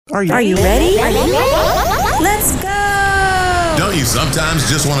Are you ready? Let's go! Don't you sometimes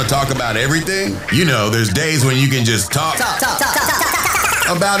just want to talk about everything? You know, there's days when you can just talk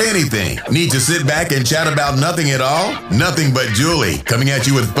about anything. Need to sit back and chat about nothing at all? Nothing But Julie, coming at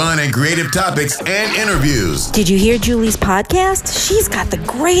you with fun and creative topics and interviews. Did you hear Julie's podcast? She's got the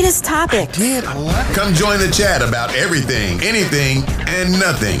greatest topics. Come join the chat about everything, anything, and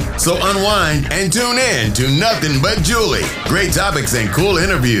nothing. So unwind and tune in to Nothing But Julie. Great topics and cool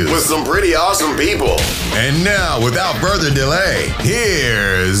interviews with some pretty awesome people. And now, without further delay,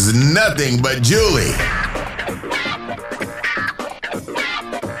 here's Nothing But Julie.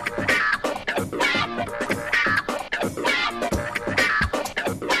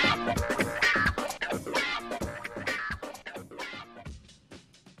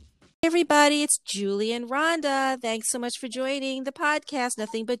 Everybody, it's Julie and Rhonda. Thanks so much for joining the podcast,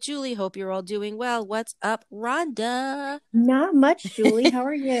 Nothing But Julie. Hope you're all doing well. What's Rhonda? Not much, Julie. How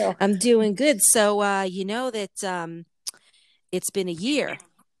are you? I'm doing good. So, you know that it's been a year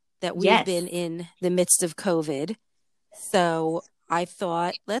that we've been in the midst of COVID. So I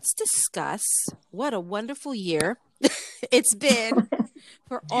thought, let's discuss what a wonderful year it's been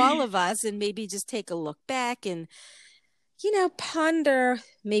for all of us, and maybe just take a look back and ponder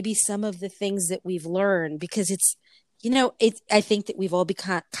maybe some of the things that we've learned, because I think that we've all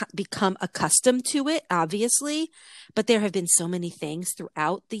become accustomed to it, obviously, but there have been so many things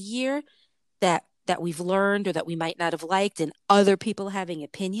throughout the year that we've learned or that we might not have liked, and other people having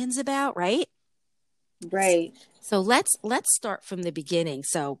opinions about, right? Right. So let's start from the beginning.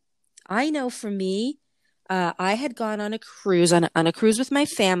 So I know for me, I had gone on a cruise with my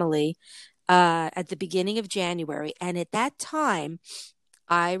family at the beginning of January. And at that time,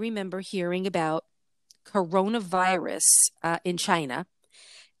 I remember hearing about coronavirus in China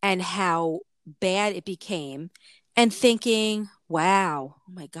and how bad it became, and thinking, wow,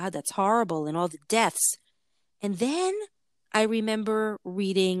 oh my God, that's horrible, and all the deaths. And then I remember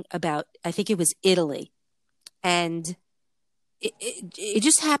reading about, I think it was Italy, and it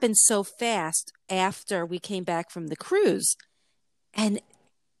just happened so fast after we came back from the cruise. And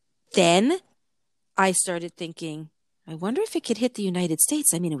then I started thinking, I wonder if it could hit the United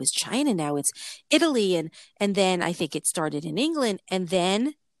States. I mean, it was China, now it's Italy. And then I think it started in England, and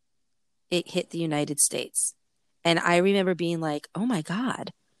then it hit the United States. And I remember being like, oh my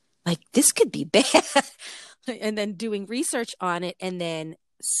God, like this could be bad. And then doing research on it. And then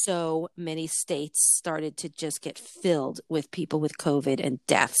so many states started to just get filled with people with COVID and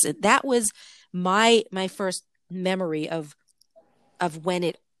deaths. And that was my first memory of when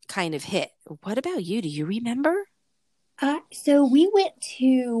it kind of hit. What about you? Do you remember? So we went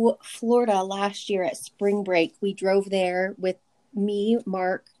to Florida last year at spring break. We drove there with me,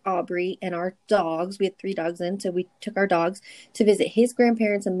 Mark, Aubrey, and our dogs. We had 3 dogs in, so we took our dogs to visit his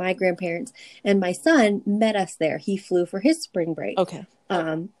grandparents and my grandparents. And my son met us there. He flew for his spring break. Okay.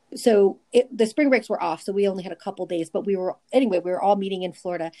 So the spring breaks were off, so we only had a couple days, but we were all meeting in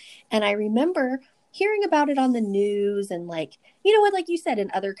Florida. And I remember hearing about it on the news, and like you said,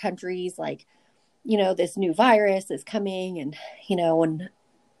 in other countries, like, this new virus is coming, and, and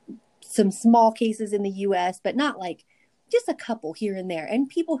some small cases in the US, but not like just a couple here and there, and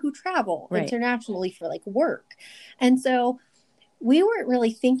people who travel internationally for like work. And so we weren't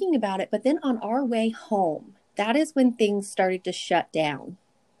really thinking about it, but then on our way home, that is when things started to shut down.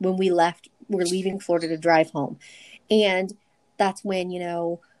 When we're leaving Florida to drive home. And that's when,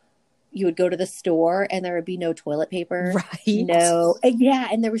 you would go to the store and there would be no toilet paper. Right. No. Yeah.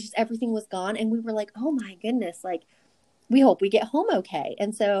 And there was just, everything was gone. And we were like, oh my goodness, like, we hope we get home okay.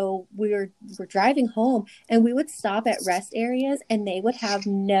 And so we're driving home, and we would stop at rest areas, and they would have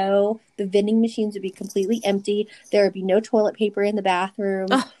the vending machines would be completely empty. There would be no toilet paper in the bathroom.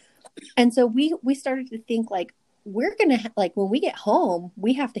 And so we started to think, like, we're going to, like, when we get home,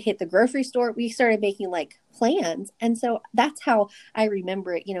 we have to hit the grocery store. We started making like plans. And so that's how I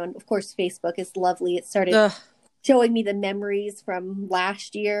remember it, and of course, Facebook is lovely. It started showing me the memories from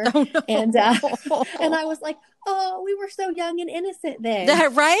last year. Oh, no. And I was like, oh, we were so young and innocent then.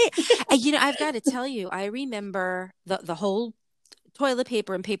 That, right? I've got to tell you, I remember the whole toilet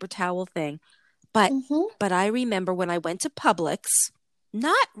paper and paper towel thing. But I remember when I went to Publix,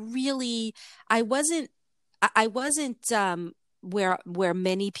 not really, I wasn't where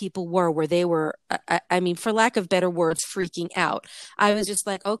many people were, where they were, I mean, for lack of better words, freaking out. I was just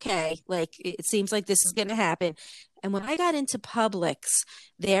like, okay, like, it seems like this is going to happen. And when I got into Publix,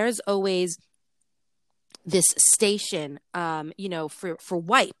 there's always this station, for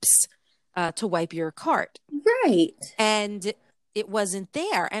wipes, to wipe your cart. Right. And it wasn't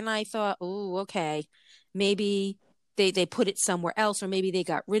there. And I thought, oh, okay, maybe they put it somewhere else, or maybe they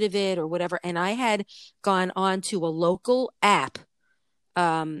got rid of it or whatever. And I had gone on to a local app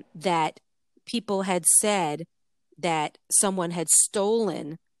that people had said that someone had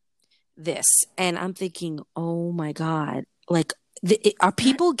stolen this. And I'm thinking, oh my God, like, are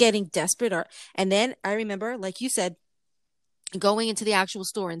people getting desperate? And then I remember, like you said, going into the actual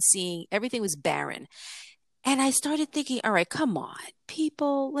store and seeing everything was barren. And I started thinking, all right, come on,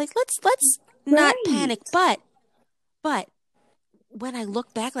 people, like, let's not panic. But when I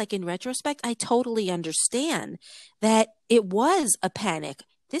look back, like in retrospect, I totally understand that it was a panic.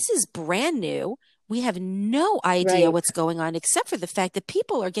 This is brand new. We have no idea what's going on, except for the fact that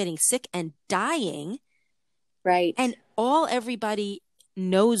people are getting sick and dying. Right. And all everybody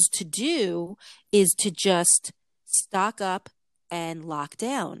knows to do is to just stock up and lock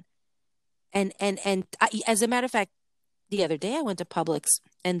down. And as a matter of fact, the other day I went to Publix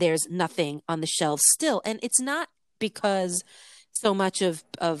and there's nothing on the shelves still. And it's not because so much of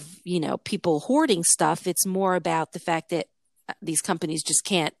people hoarding stuff. It's more about the fact that these companies just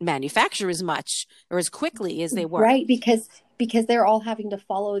can't manufacture as much or as quickly as they were. Right. Because they're all having to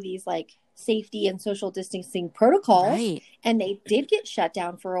follow these like safety and social distancing protocols. Right. And they did get shut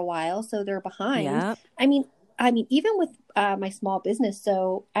down for a while. So they're behind. Yep. I mean, even with my small business,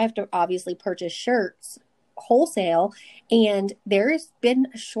 so I have to obviously purchase shirts wholesale, and there's been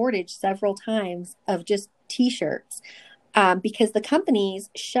a shortage several times of just t-shirts because the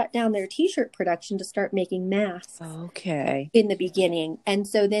companies shut down their t-shirt production to start making masks. Okay. In the beginning. And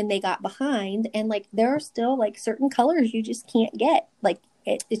so then they got behind, and like there are still like certain colors you just can't get. Like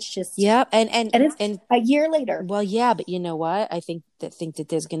it's just and it's a year later. Well, yeah, but you know what? I think that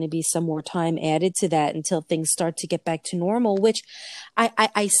there's going to be some more time added to that until things start to get back to normal, which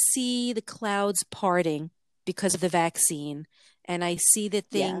I see the clouds parting because of the vaccine. And I see that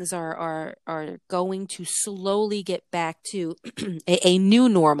things are going to slowly get back to a new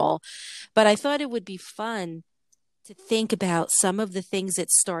normal. But I thought it would be fun to think about some of the things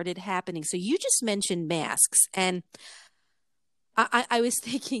that started happening. So you just mentioned masks, and I was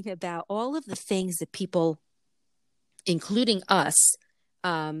thinking about all of the things that people, including us,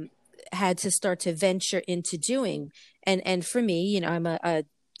 had to start to venture into doing. And for me, I'm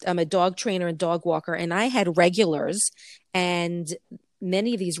a dog trainer and dog walker, and I had regulars, and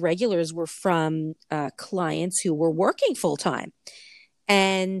many of these regulars were from clients who were working full time.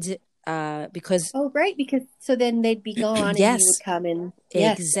 And because so then they'd be gone. Yes. And you would come in.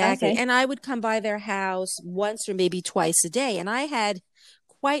 Exactly. Okay. And I would come by their house once or maybe twice a day. And I had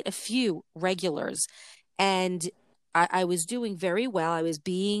quite a few regulars, and I was doing very well. I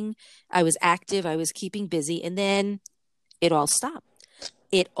was active. I was keeping busy. And then it all stopped.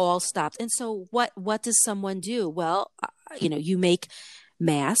 And so what does someone do? Well, you make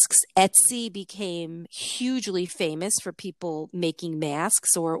masks. Etsy became hugely famous for people making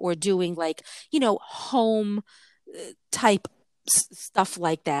masks or doing like, home type stuff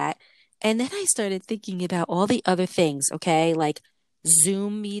like that. And then I started thinking about all the other things, okay? Like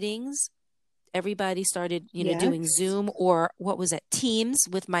Zoom meetings. Everybody started, doing Zoom, or what was it? Teams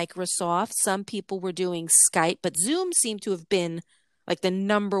with Microsoft. Some people were doing Skype, but Zoom seemed to have been like the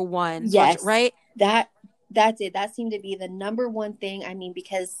number one. Yes. Right? That's it. That seemed to be the number one thing. I mean,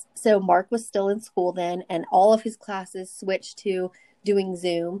 because so Mark was still in school then, and all of his classes switched to doing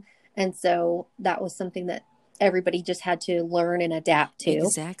Zoom. And so that was something that everybody just had to learn and adapt to.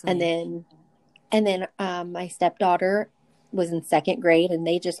 Exactly. And then my stepdaughter was in second grade, and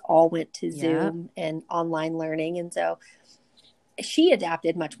they just all went to Zoom and online learning. And so she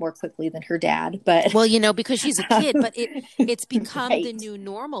adapted much more quickly than her dad, but because she's a kid, but it's become the new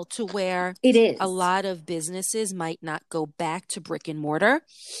normal to where it is. A lot of businesses might not go back to brick and mortar,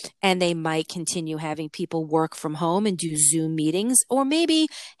 and they might continue having people work from home and do Zoom meetings, or maybe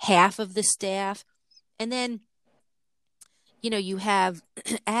half of the staff. And then, you have,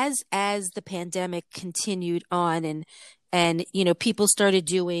 as the pandemic continued on, and people started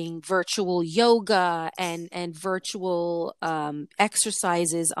doing virtual yoga and virtual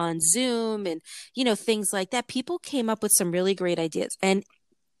exercises on Zoom and things like that. People came up with some really great ideas. And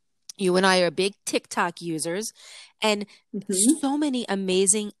you and I are big TikTok users, and so many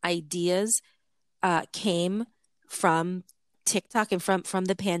amazing ideas came from TikTok and from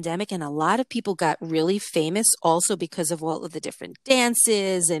the pandemic. And a lot of people got really famous also because of all of the different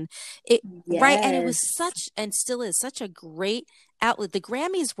dances and right. And it was still is such a great outlet. The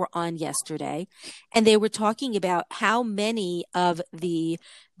Grammys were on yesterday, and they were talking about how many of the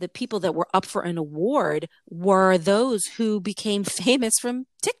people that were up for an award were those who became famous from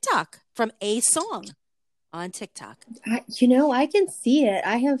TikTok, from a song on TikTok. I can see it.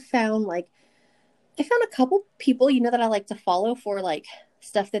 I have found like I found a couple people, that I like to follow for like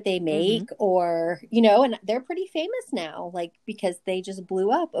stuff that they Hmm. make, or, and they're pretty famous now, like because they just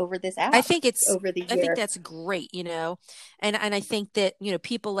blew up over this I app think it's over the I think year. that's great, and I think that,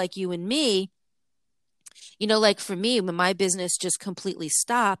 people like you and me, like for me, when my business just completely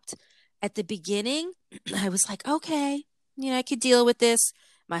stopped at the beginning, I was like, okay, I could deal with this.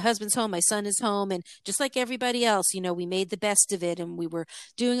 My husband's home, my son is home, and just like everybody else, we made the best of it, and we were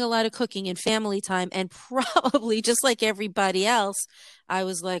doing a lot of cooking and family time, and probably just like everybody else, I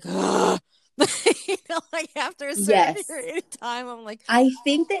was like, ugh. Like after a certain Yes. period of time, I'm like, I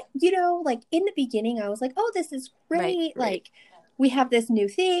think that, like in the beginning, I was like, oh, this is right, great. right. Like, we have this new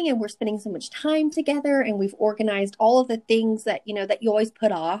thing and we're spending so much time together and we've organized all of the things that, that you always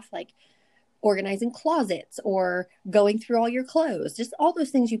put off, like organizing closets or going through all your clothes, just all those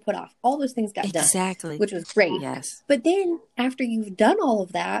things you put off. All those things got done, Exactly. which was great. Yes. But then after you've done all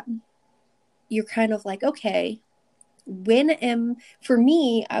of that, you're kind of like, okay, for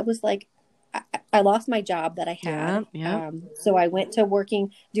me, I was like, I lost my job that I Yeah, had. yeah. So I went to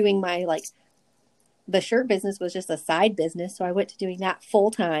working, doing my like, the shirt business was just a side business. So I went to doing that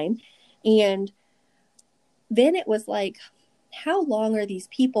full time. And then it was like, how long are these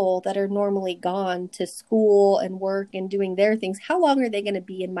people that are normally gone to school and work and doing their things? How long are they going to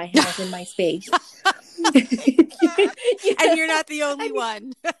be in my house, in my space? And you're not the I only mean,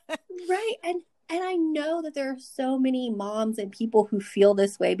 one. right. And I know that there are so many moms and people who feel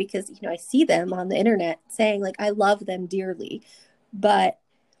this way because, I see them on the internet saying like, I love them dearly, but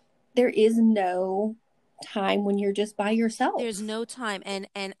there is no time when you're just by There's yourself. no time, and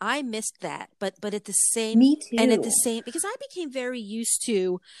I missed that. But Me at the too. same, because I became very used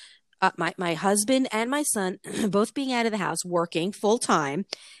to my husband and my son both being out of the house working full time,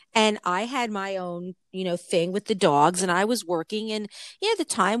 and I had my own thing with the dogs, and I was working, and the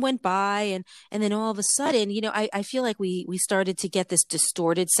time went by, and then all of a sudden, I feel like we started to get this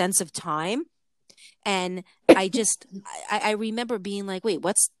distorted sense of time. And I just I remember being like, wait,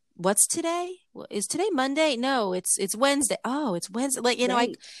 what's today? Is today Monday? No, it's Wednesday. Oh, it's Wednesday. Like,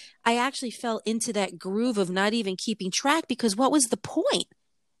 Right. I actually fell into that groove of not even keeping track, because what was the point?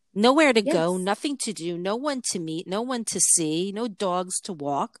 Nowhere to go, Yes. nothing to do, no one to meet, no one to see, no dogs to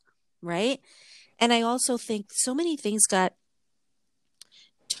walk, right? And I also think so many things got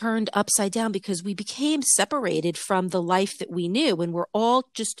turned upside down because we became separated from the life that we knew, and we're all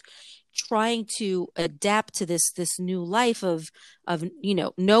just trying to adapt to this new life of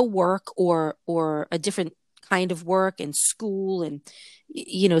no work, or a different kind of work, and school, and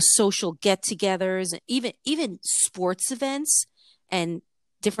social get-togethers, and even sports events, and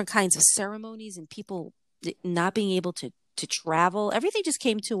different kinds of ceremonies, and people not being able to travel. Everything just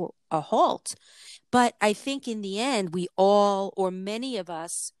came to a halt. But I think in the end, we all, or many of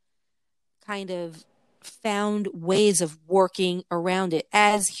us, kind of found ways of working around it,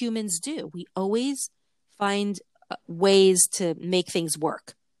 as humans do. We always find ways to make things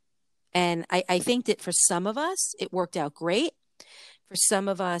work. And I think that for some of us, it worked out great. For some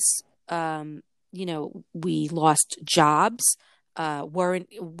of us, we lost jobs,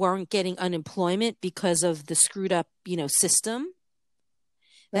 weren't getting unemployment because of the screwed up, system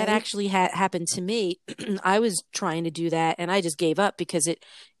that Right. actually happened to me. I was trying to do that, and I just gave up because it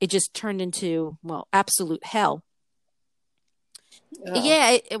just turned into, well, absolute hell. Oh,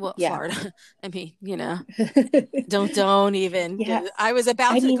 Yeah, well, yeah. Florida. I mean, don't even. Yeah. I was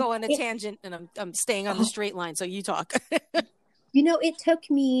about I to mean, go on a tangent, and I'm staying on the oh, straight line. So you talk. it took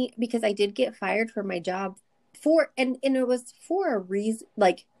me because I did get fired from my job and it was for a reason.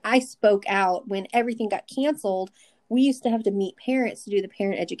 Like, I spoke out when everything got canceled. We used to have to meet parents to do the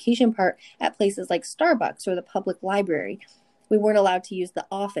parent education part at places like Starbucks or the public library. We weren't allowed to use the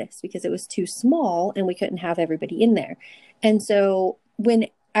office because it was too small and we couldn't have everybody in there. And so when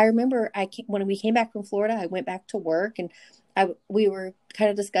I remember when we came back from Florida, I went back to work, and we were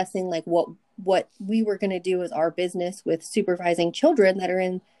kind of discussing like what we were going to do as our business with supervising children that are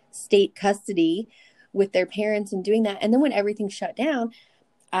in state custody with their parents and doing that. And then when everything shut down,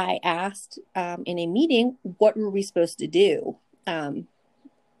 I asked in a meeting, what were we supposed to do?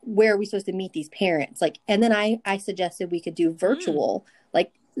 Where are we supposed to meet these parents? Like, and then I suggested we could do Mm. virtual,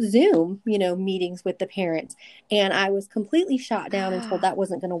 like Zoom, meetings with the parents. And I was completely shot down and told that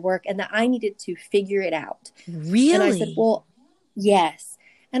wasn't going to work and that I needed to figure it out. And I said, Really? well, yes.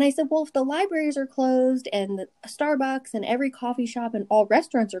 And I said, well, if the libraries are closed and the Starbucks and every coffee shop and all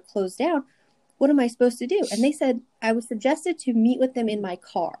restaurants are closed down, what am I supposed to do? And they said, I was suggested to meet with them in my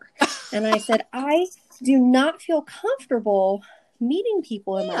car. And I said, I do not feel comfortable meeting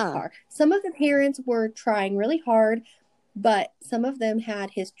people in my Yeah. car. Some of the parents were trying really hard. but some of them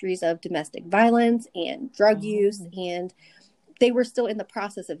had histories of domestic violence and drug use, Oh. and they were still in the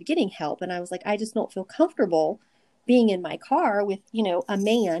process of getting help. And I was like, I just don't feel comfortable being in my car with, a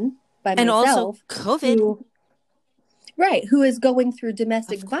man by And also myself COVID, who, right, who is going through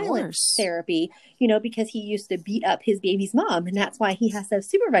domestic of violence course. therapy, because he used to beat up his baby's mom. And that's why he has to have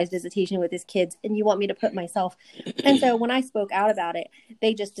supervised visitation with his kids. And you want me to put myself. And so when I spoke out about it,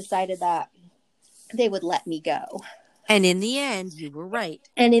 they just decided that they would let me go. And in the end, you were right.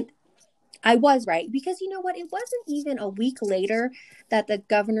 And I was right, because you know what? It wasn't even a week later that the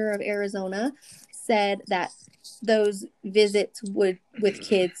governor of Arizona said that those visits with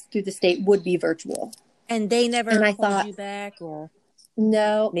kids through the state would be virtual. And they never And I called thought, you back, or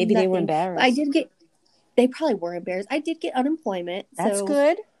no, maybe they were nothing. embarrassed. They probably were embarrassed. I did get unemployment. That's So,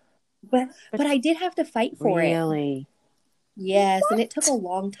 good. but I did have to fight for it. Really? Yes. And it took a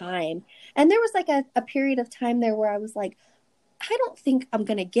long time. And there was like a period of time there where I was like, I don't think I'm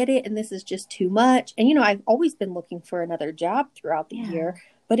going to get it. And this is just too much. And, I've always been looking for another job throughout the year,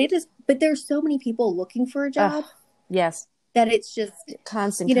 but there's so many people looking for a job Yes. that it's just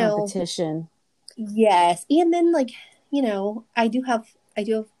Constant competition. Yes. And then I do have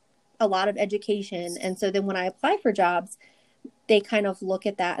a lot of education. And so then when I apply for jobs, they kind of look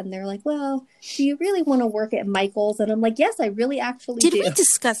at that and they're like, well, do you really want to work at Michael's? And I'm like, yes, I really actually do. Did we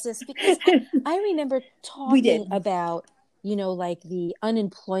discuss this? Because I remember talking about, like the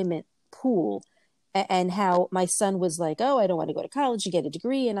unemployment pool and how my son was like, oh, I don't want to go to college to get a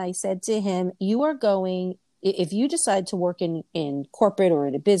degree. And I said to him, you are going, if you decide to work in corporate or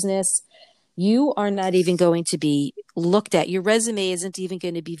in a business, you are not even going to be looked at. Your resume isn't even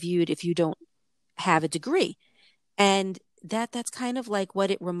going to be viewed if you don't have a degree. And that's kind of like what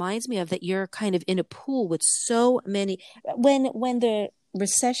it reminds me of, that you're kind of in a pool with so many. When the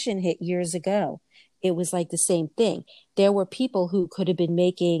recession hit years ago, it was like the same thing. There were people who could have been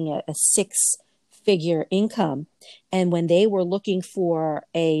making a six-figure income. And when they were looking for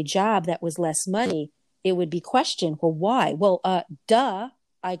a job that was less money, it would be questioned, well, why? Well, I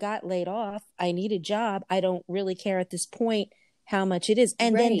got laid off. I need a job. I don't really care at this point how much it is.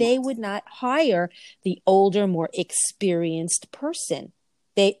 And then they would not hire the older, more experienced person.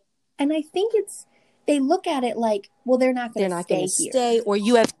 And I think they look at it like, well, they're not going to stay. Or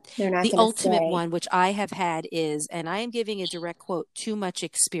you have the ultimate one, which I have had is, and I am giving a direct quote, too much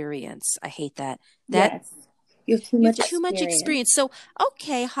experience. I hate that. Yes. You have too much experience. So,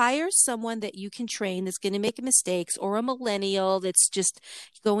 okay, hire someone that you can train that's going to make mistakes, or a millennial that's just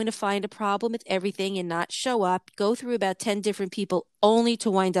going to find a problem with everything and not show up, go through about 10 different people only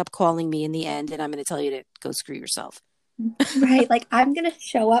to wind up calling me in the end. And I'm going to tell you to go screw yourself. Right. Like, I'm going to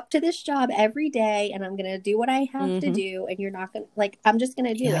show up to this job every day and I'm going to do what I have to do. And you're not going to, I'm just going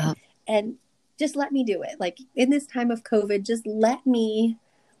to do it. And just let me do it. Like, in this time of COVID, just let me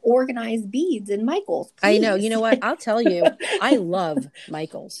organize beads in Michael's, please. I know. You know what? I'll tell you, I love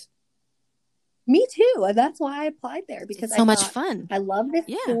Michael's. Me too. And that's why I applied there, because it's so much fun. I love this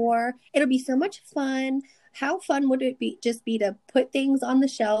store. It'll be so much fun. How fun would it be to put things on the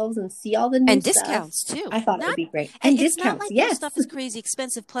shelves and see all the new and stuff? discounts too. I thought it would be great. And it's discounts, not like yes. This stuff is crazy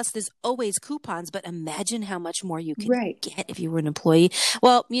expensive. Plus, there's always coupons. But imagine how much more you could get if you were an employee.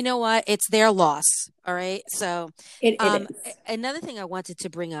 Well, you know what? It's their loss. All right. So it is. Another thing I wanted to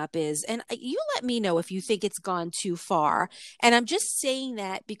bring up is, and you let me know if you think it's gone too far. And I'm just saying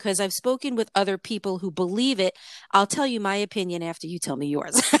that because I've spoken with other people who believe it. I'll tell you my opinion after you tell me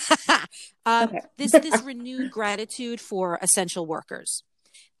yours. Okay. This renewed gratitude for essential workers.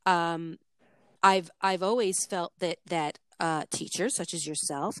 I've always felt that teachers such as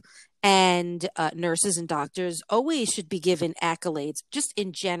yourself and nurses and doctors always should be given accolades, just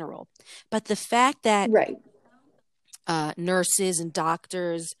in general. But the fact that nurses and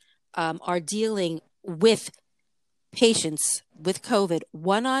doctors are dealing with patients with COVID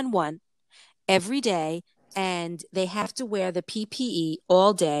one-on-one every day, and they have to wear the PPE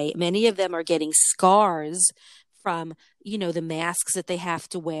all day. Many of them are getting scars from, the masks that they have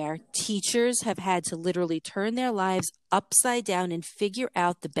to wear. Teachers have had to literally turn their lives upside down and figure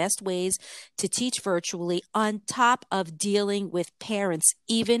out the best ways to teach virtually, on top of dealing with parents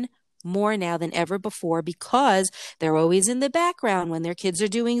even more now than ever before, because they're always in the background when their kids are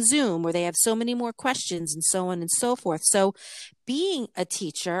doing Zoom, or they have so many more questions and so on and so forth. So being a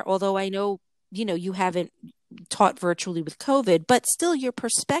teacher, although I know, you haven't taught virtually with COVID, but still your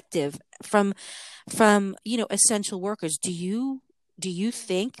perspective from essential workers, do you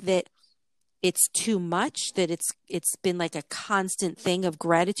think that it's too much, that it's been like a constant thing of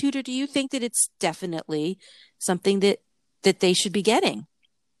gratitude, or do you think that it's definitely something that they should be getting?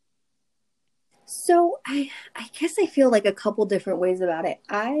 So I guess I feel like a couple different ways about it.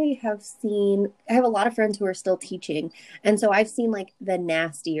 I have a lot of friends who are still teaching, and so I've seen like the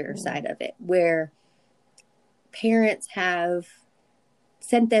nastier side of it where parents have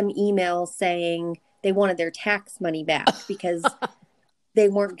sent them emails saying they wanted their tax money back because they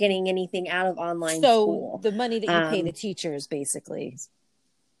weren't getting anything out of online So school. the money that you pay the teachers, basically.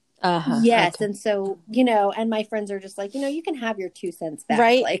 Uh-huh. Yes. Okay. And so, and my friends are just like, you can have your 2 cents back.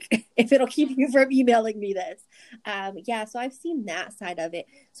 Right. Like, if it'll keep you from emailing me this. Yeah. So I've seen that side of it.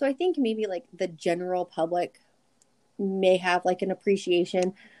 So I think maybe like the general public may have like an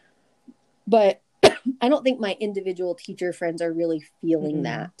appreciation, but I don't think my individual teacher friends are really feeling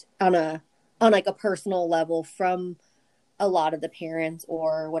that on like a personal level from a lot of the parents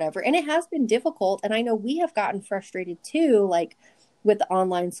or whatever. And it has been difficult. And I know we have gotten frustrated too, like with the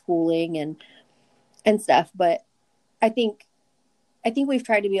online schooling and stuff. But I think we've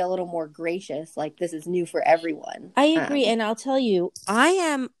tried to be a little more gracious. Like, this is new for everyone. I agree. And I'll tell you,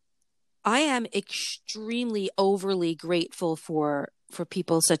 I am extremely overly grateful for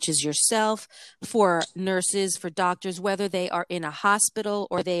people such as yourself, for nurses, for doctors, whether they are in a hospital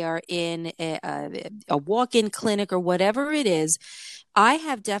or they are in a walk-in clinic or whatever it is. I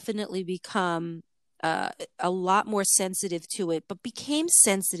have definitely become a lot more sensitive to it, but became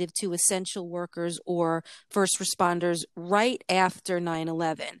sensitive to essential workers or first responders right after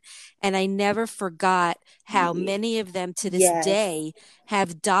 9/11. And I never forgot how many of them to this day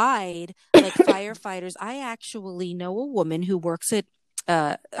have died, like firefighters. I actually know a woman who works at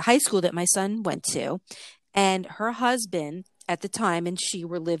high school that my son went to, and her husband at the time, and she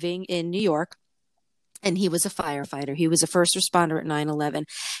were living in New York, and he was a firefighter. He was a first responder at 9/11.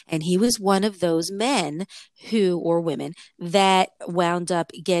 And he was one of those men or women that wound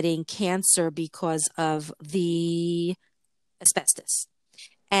up getting cancer because of the asbestos.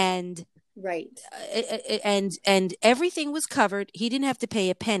 And right. And everything was covered. He didn't have to pay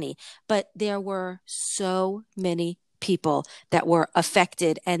a penny, but there were so many people that were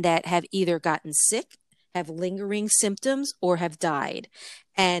affected and that have either gotten sick, have lingering symptoms, or have died.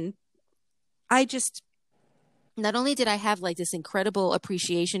 And not only did I have like this incredible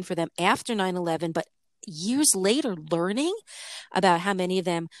appreciation for them after 9/11, but years later learning about how many of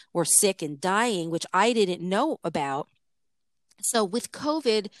them were sick and dying, which I didn't know about. So with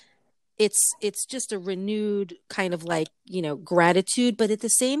COVID, it's just a renewed kind of like, gratitude. But at the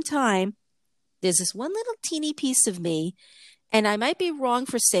same time, there's this one little teeny piece of me, and I might be wrong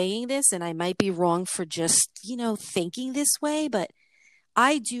for saying this, and I might be wrong for just, thinking this way, but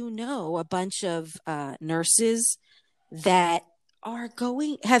I do know a bunch of nurses that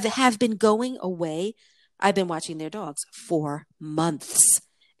have been going away. I've been watching their dogs for months.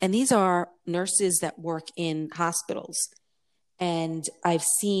 And these are nurses that work in hospitals. And I've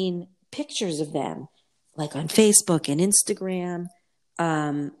seen pictures of them, like on Facebook and Instagram,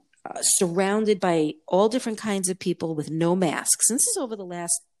 surrounded by all different kinds of people with no masks. And this is over the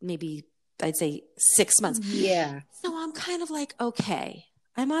last, maybe I'd say 6 months. Yeah. So I'm kind of like, okay,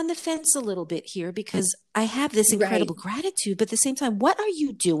 I'm on the fence a little bit here because I have this incredible gratitude, but at the same time, what are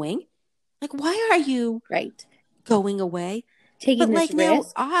you doing? Like, why are you going away? Taking but this like now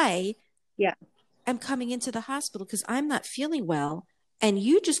risk? I am coming into the hospital because I'm not feeling well. And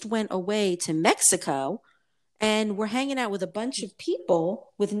you just went away to Mexico and we're hanging out with a bunch of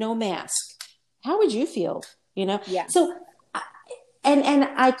people with no mask. How would you feel? Yeah. So, and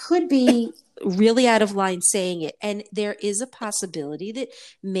I could be really out of line saying it. And there is a possibility that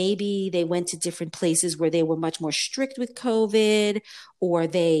maybe they went to different places where they were much more strict with COVID, or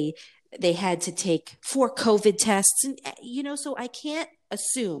they had to take 4 COVID tests. And, so I can't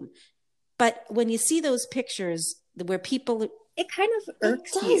assume. But when you see those pictures where people, it kind of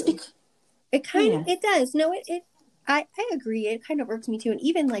irks you. It does. No, I agree. It kind of irks me too. And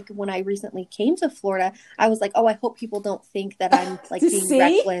even like when I recently came to Florida, I was like, oh, I hope people don't think that I'm like being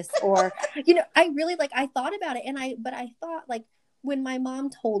reckless, or, I really I thought about it. But I thought, like, when my mom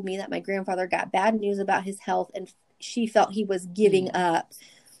told me that my grandfather got bad news about his health and she felt he was giving up,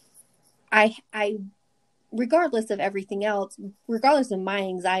 I regardless of everything else, regardless of my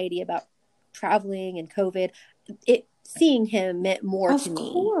anxiety about traveling and COVID, seeing him meant more to me.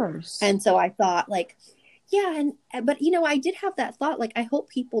 Of course. And so I thought, like, yeah, but I did have that thought, like, I hope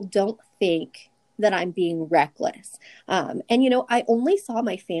people don't think that I'm being reckless. And I only saw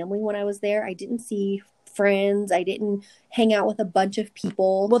my family when I was there. I didn't see friends. I didn't hang out with a bunch of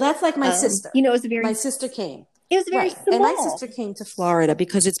people. Well, that's like my sister. My sister came. It was very small. And my sister came to Florida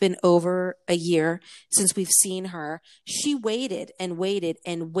because it's been over a year since we've seen her. She waited and waited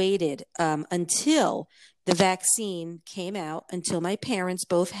and waited until the vaccine came out, until my parents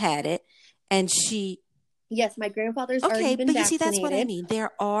both had it. And she, Yes, my grandfather's already okay, been but you see, that's what I vaccinated. mean.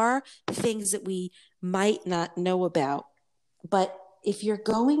 There are things that we might not know about, but if you're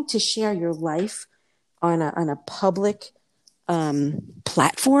going to share your life on a public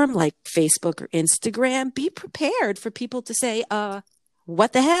platform like Facebook or Instagram, be prepared for people to say,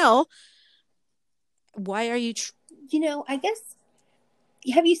 what the hell? Why are you? I guess,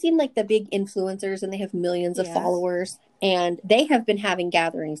 have you seen like the big influencers and they have millions of Yes. followers and they have been having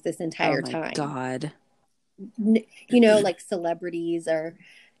gatherings this Oh entire my time? God. Like celebrities are,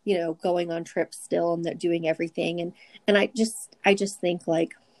 going on trips still and they're doing everything. And I just think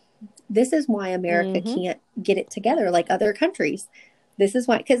like, this is why America Mm-hmm. can't get it together like other countries. This is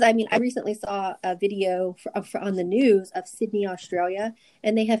why, because I mean, I recently saw a video on the news of Sydney, Australia,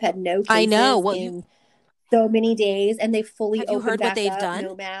 and they have had no I know. cases Well, in so many days, and they fully have you opened heard what back they've up, done?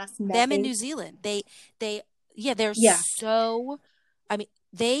 no mask, Them in nothing. New Zealand. They, yeah, they're Yeah, so, I mean,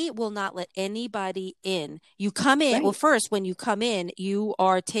 they will not let anybody in. You come in, well, right. first, when you come in, you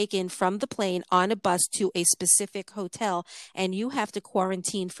are taken from the plane on a bus to a specific hotel, and you have to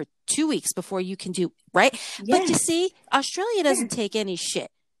quarantine for 2 weeks before you can do, right? But you Yes, see, Australia yeah, doesn't take any shit.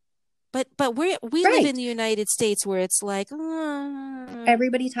 But we live in right. the United States where it's like,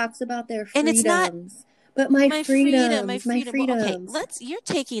 Everybody talks about their and it's not freedoms, but my my freedom, my freedoms, my freedom. Well, okay, freedoms. you're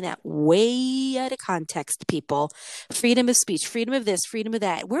taking that way out of context, people. Freedom of speech, freedom of this, freedom of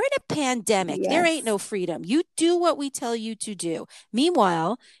that. We're in a pandemic. There ain't Yes, no freedom. You do what we tell you to do.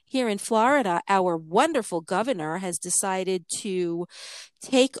 Meanwhile, here in Florida, our wonderful governor has decided to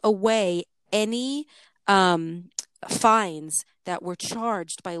take away any fines that were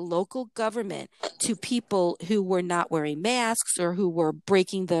charged by local government to people who were not wearing masks or who were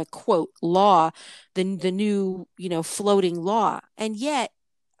breaking the quote law, the new, floating law. And yet,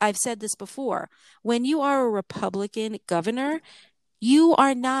 I've said this before, when you are a Republican governor, you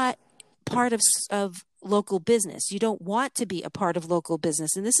are not part of local business. You don't want to be a part of local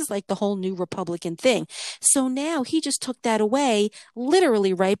business. And this is like the whole new Republican thing. So now he just took that away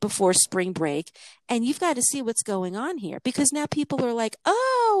literally right before spring break. And you've got to see what's going on here because now people are like,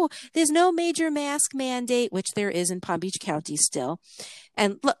 oh, there's no major mask mandate, which there is in Palm Beach County still.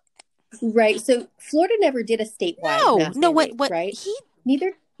 And look, right. So Florida never did a statewide no, mask no, mandate, what right? he,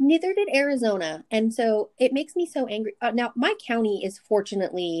 Neither did Arizona. And so it makes me so angry. Now, my county is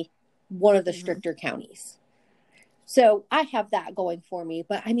fortunately one of the Mhm. stricter counties. So I have that going for me.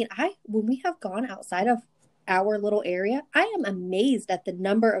 But I mean, when we have gone outside of our little area, I am amazed at the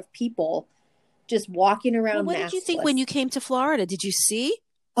number of people just walking Well, around what did you think when maskless. you came to Florida? Did you see?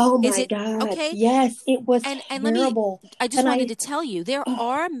 Oh Is my it God. okay? Yes, it was And let me, terrible. I just And wanted I, to tell you there oh,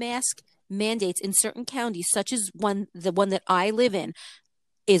 are mask mandates in certain counties, such as the one that I live in.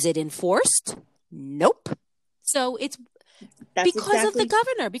 Is it enforced? Nope. So it's that's because of the exactly.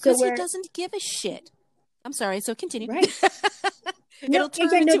 governor, So because he where, doesn't give a shit. I'm sorry. So continue. right. No, It'll yeah,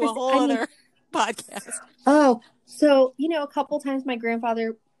 turn yeah, no, into a whole I mean, other podcast. oh, so, a couple times my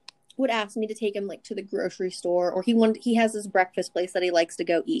grandfather would ask me to take him like to the grocery store, or he has this breakfast place that he likes to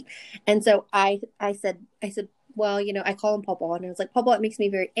go eat. And so I said, well, I call him Papa, and I was like, Papa, it makes me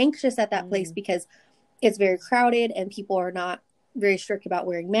very anxious at that place Mm. because it's very crowded and people are not very strict about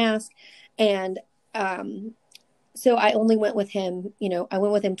wearing masks. And so I only went with him, I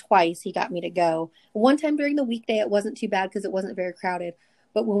went with him twice. He got me to go. One time during the weekday, it wasn't too bad because it wasn't very crowded.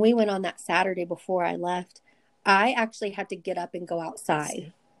 But when we went on that Saturday before I left, I actually had to get up and go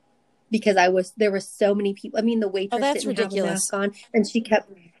outside because there was so many people. I mean, the Oh, waitress that's didn't have a ridiculous. mask on and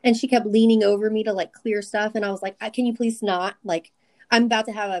she kept leaning over me to like clear stuff. And I was like, can you please not? Like, I'm about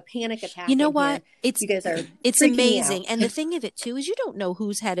to have a panic You attack know in what? here. You guys are It's freaking me out. amazing. And the thing of it too is you don't know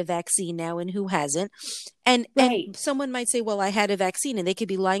who's had a vaccine now and who hasn't. And Right. someone might say, "Well, I had a vaccine," and they could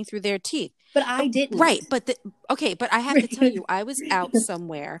be lying through their teeth. But But I didn't. right, okay, but I have to tell you, I was out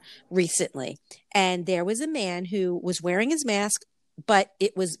somewhere recently and there was a man who was wearing his mask, but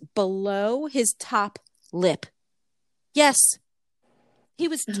it was below his top lip. Yes, he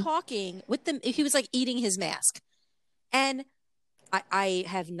was talking with them. He was like eating his mask. And I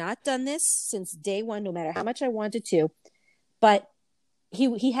have not done this since day one, no matter how much I wanted to. But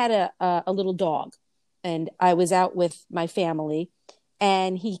he had a little dog, and I was out with my family,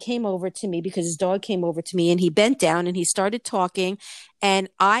 and he came over to me because his dog came over to me, and he bent down and he started talking, and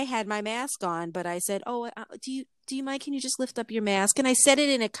I had my mask on, but I said, "Oh, do you mind? Can you just lift up your mask?" And I said it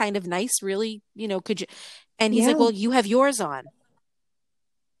in a kind of nice, really, could you? And he's like, Yeah. "Well, you have yours on."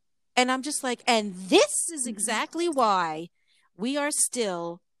 And I'm just like, and this is exactly why we are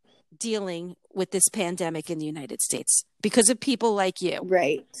still dealing with this pandemic in the United States because of people like you.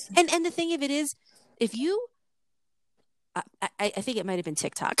 Right. And the thing of it is, if you I think it might have been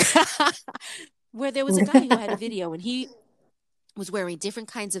TikTok, where there was a guy who had a video and he was wearing different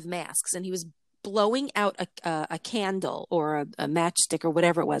kinds of masks and he was blowing out a candle or a matchstick or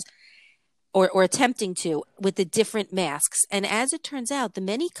whatever it was, or attempting to, with the different masks. And as it turns out, the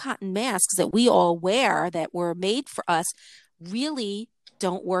many cotton masks that we all wear that were made for us really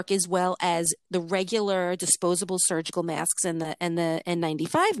don't work as well as the regular disposable surgical masks and the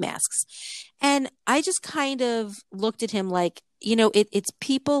N95 masks. And I just kind of looked at him like, it's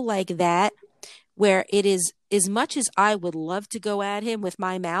people like that where it is, as much as I would love to go at him with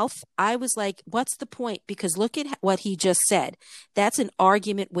my mouth, I was like, what's the point? Because look at what he just said. That's an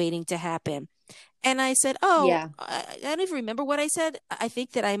argument waiting to happen. And I said, Yeah. I don't even remember what I said. I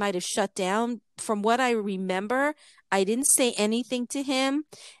think that I might have shut down. From what I remember, I didn't say anything to him.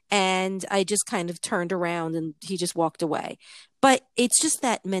 And I just kind of turned around and he just walked away. But it's just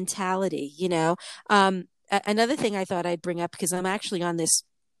that mentality, Another thing I thought I'd bring up, because I'm actually on this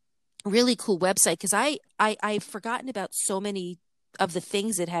really cool website, because I've forgotten about so many of the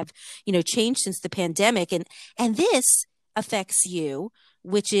things that have, changed since the pandemic. And this affects you,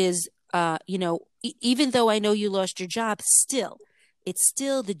 which is, even though I know you lost your job, it's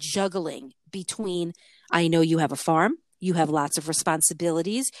still the juggling between, I know you have a farm, you have lots of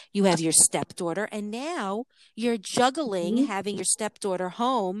responsibilities, you have your stepdaughter, and now you're juggling having your stepdaughter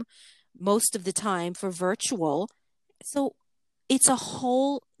home most of the time for virtual. So it's a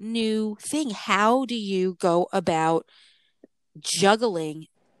whole new thing. How do you go about juggling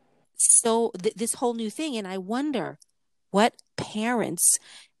this whole new thing? And I wonder what parents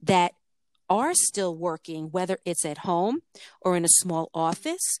that are still working, whether it's at home or in a small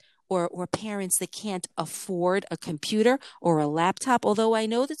office, or parents that can't afford a computer or a laptop, although I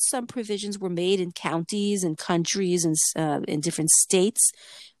know that some provisions were made in counties and countries and in different states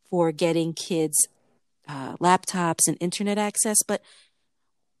for getting kids laptops and internet access. But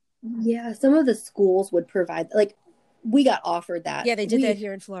yeah, some of the schools would provide, like, we got offered that. Yeah, they did that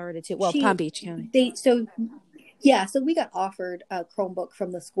here in Florida too. Well, Palm Beach County. So we got offered a Chromebook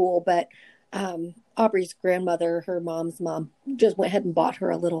from the school, but Aubrey's grandmother, her mom's mom, just went ahead and bought her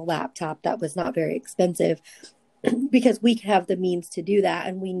a little laptop that was not very expensive because we have the means to do that.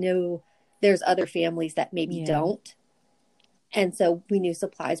 And we knew there's other families that maybe don't. And so we knew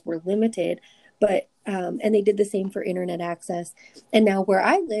supplies were limited, but, and they did the same for internet access. And now where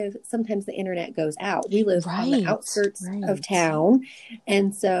I live, sometimes the internet goes out. We live on the outskirts of town.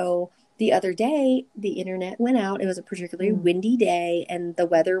 And so the other day, the internet went out. It was a particularly windy day and the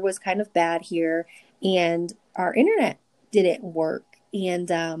weather was kind of bad here and our internet didn't work.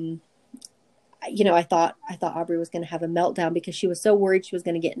 And, I thought Aubrey was going to have a meltdown because she was so worried she was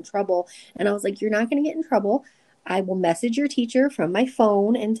going to get in trouble. And I was like, you're not going to get in trouble. I will message your teacher from my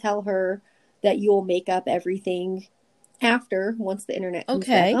phone and tell her that you'll make up everything after, once the internet comes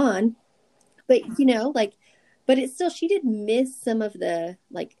back on. But, but it's still, she did miss some of the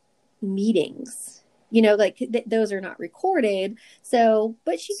meetings, those are not recorded. So,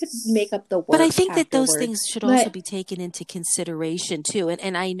 but she could make up the work. But I think that those things should also be taken into consideration too.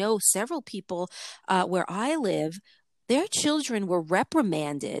 And I know several people where I live, their children were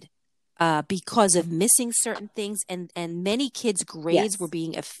reprimanded because of missing certain things, and many kids' grades were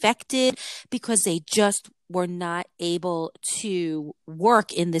being affected because they just were not able to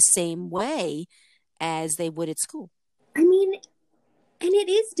work in the same way as they would at school. I mean, and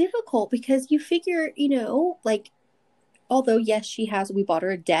it is difficult because you figure, although yes, we bought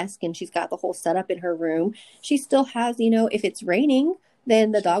her a desk and she's got the whole setup in her room, she still has, if it's raining,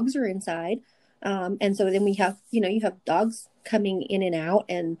 then the dogs are inside. And so then we have, you have dogs coming in and out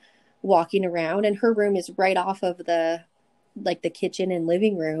and walking around, and her room is right off of the kitchen and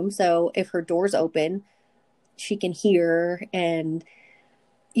living room. So if her door's open, she can hear. And,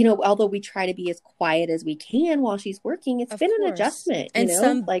 although we try to be as quiet as we can while she's working, it's been an adjustment, and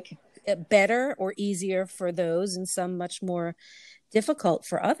some better or easier for those and some much more difficult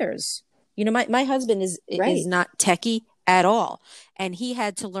for others. My husband is not techie at all. And he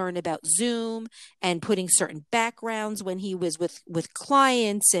had to learn about Zoom and putting certain backgrounds when he was with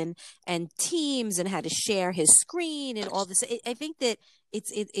clients and teams, and how to share his screen and all this. I think that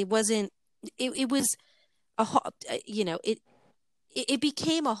it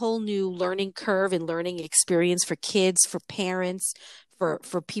became a whole new learning curve and learning experience for kids, for parents,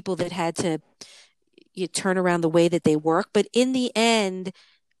 for people that had to turn around the way that they work. But in the end,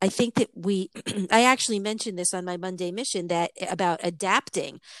 I think that I actually mentioned this on my Monday mission, that about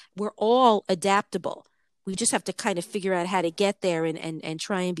adapting. We're all adaptable. We just have to kind of figure out how to get there and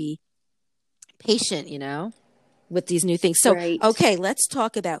try and be patient, with these new things. So, okay, let's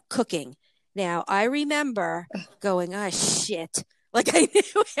talk about cooking Now, I remember going, oh, shit. Like I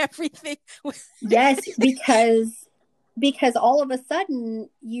knew everything. Yes, because all of a sudden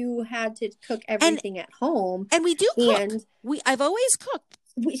you had to cook and everything at home, and we do cook. and I've always cooked,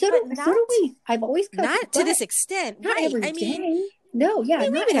 but so do we. I've always cooked, not to but this extent. not Right. every I mean, day. No, yeah, we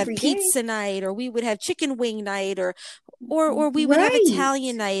not would have every day. pizza night, or we would have chicken wing night, or we would have Right,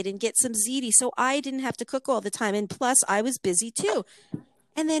 Italian night and get some ziti. So I didn't have to cook all the time. And plus I was busy too.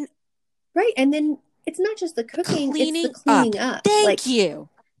 And then right. And then it's not just the cooking, it's the cleaning up. cleaning up. Like Thank you.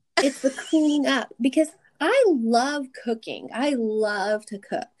 it's the cleaning up because I love cooking. I love to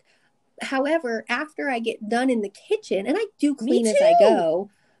cook. However, after I get done in the kitchen, and I do Me clean as I too. go,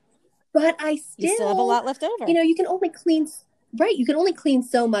 but I You still have a still, lot left over. you can only clean, right? You can only clean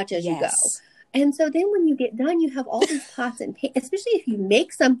so much as you go. Yes. And so then when you get done, you have all these pots and pans, especially if you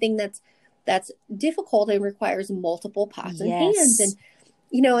make something that's difficult and requires multiple pots and pans. Yes.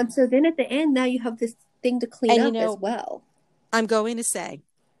 And so then at the end, now you have this thing to clean And up as well. I'm going to say,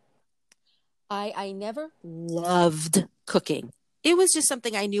 I never loved cooking. It was just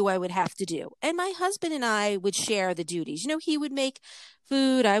something I knew I would have to do. And my husband and I would share the duties. He would make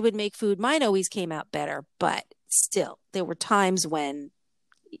food, I would make food. Mine always came out better, but still, there were times when,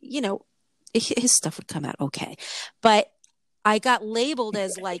 you know, his stuff would come out okay. But I got labeled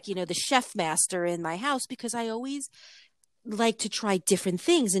as like, the chef master in my house because I always like to try different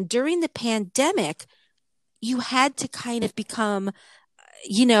things. And during the pandemic, you had to kind of become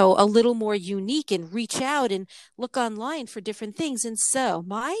a little more unique and reach out and look online for different things. And so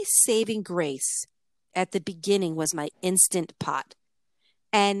my saving grace at the beginning was my Instant Pot.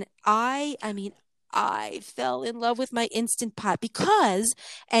 And I mean, I fell in love with my Instant Pot because,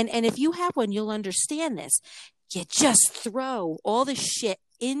 and if you have one, you'll understand this. You just throw all the shit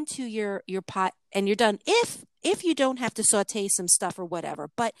into your pot and you're done. If you don't have to saute some stuff or whatever,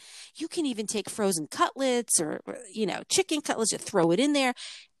 but you can even take frozen cutlets or chicken cutlets, you throw it in there.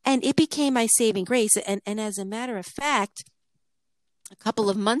 And it became my saving grace. And as a matter of fact, a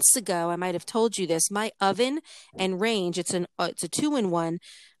couple of months ago, I might have told you this, my oven and range, it's a 2-in-1.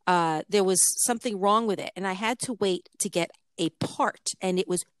 There was something wrong with it and I had to wait to get a part, and it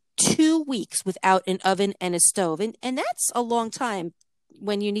was 2 weeks without an oven and a stove. And that's a long time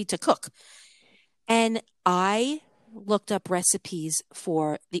when you need to cook. And I looked up recipes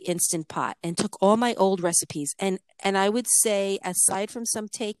for the Instant Pot and took all my old recipes. And I would say, aside from some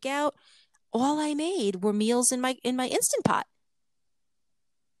takeout, all I made were meals in my Instant Pot.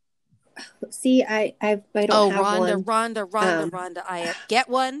 See, I don't have one. Rhonda, I get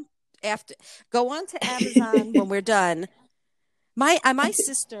one after. Go on to Amazon when we're done. My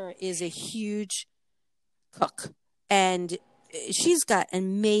sister is a huge cook, and she's got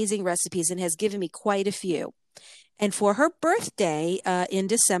amazing recipes and has given me quite a few. And for her birthday in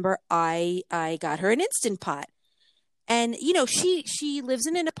December, I got her an Instant Pot. And she lives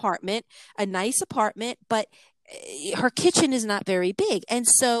in an apartment, a nice apartment, but her kitchen is not very big, and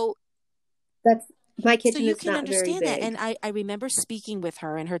so That's my so kitchen you is can not very understand that. big. And I remember speaking with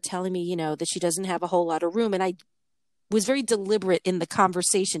her and her telling me, that she doesn't have a whole lot of room. And I was very deliberate in the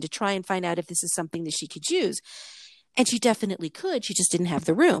conversation to try and find out if this is something that she could use. And she definitely could. She just didn't have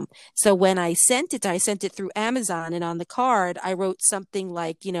the room. So when I sent it through Amazon, and on the card, I wrote something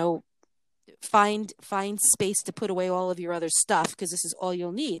like, find space to put away all of your other stuff because this is all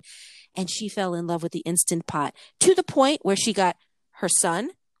you'll need. And she fell in love with the Instant Pot to the point where she got her son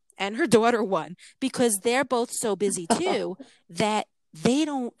and her daughter one, because they're both so busy too that they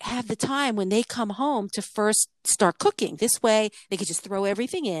don't have the time when they come home to first start cooking. This way they could just throw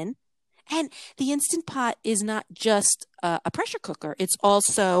everything in. And the Instant Pot is not just a pressure cooker. It's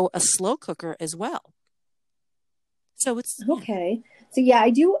also a slow cooker as well. So it's okay. So yeah,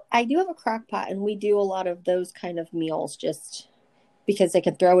 I do have a crock pot, and we do a lot of those kind of meals just because I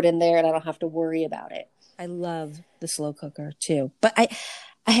can throw it in there and I don't have to worry about it. I love the slow cooker too, but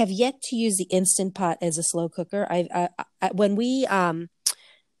I have yet to use the Instant Pot as a slow cooker.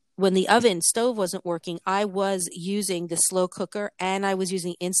 When the oven stove wasn't working, I was using the slow cooker and I was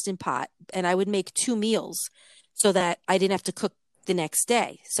using Instant Pot, and I would make 2 meals so that I didn't have to cook the next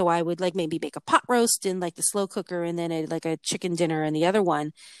day. So I would like maybe make a pot roast in like the slow cooker, and then like a chicken dinner in the other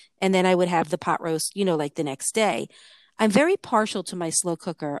one. And then I would have the pot roast, like the next day. I'm very partial to my slow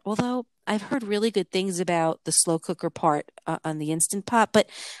cooker, although I've heard really good things about the slow cooker part on the Instant Pot, but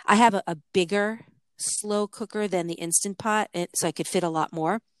I have a bigger slow cooker than the Instant Pot, so I could fit a lot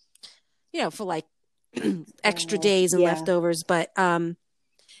more, for like extra days and Yeah. leftovers. But and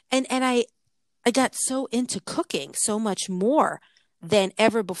I got so into cooking so much more than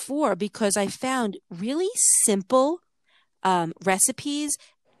ever before because I found really simple recipes,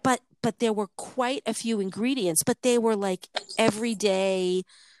 but but there were quite a few ingredients, but they were like everyday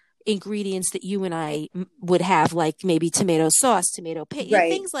ingredients that you and I would have, like maybe tomato sauce, tomato paste,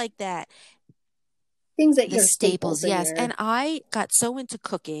 Right. things like that. Things that The you're staples, yes. your... And I got so into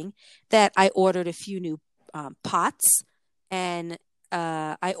cooking that I ordered a few new pots, and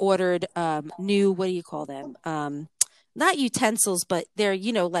I ordered new, what do you call them? Not utensils, but they're,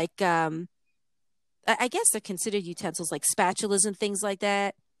 like, I guess they're considered utensils, like spatulas and things like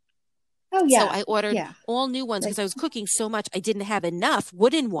that. Oh, So yeah. I ordered Yeah. all new ones because Like, I was cooking so much. I didn't have enough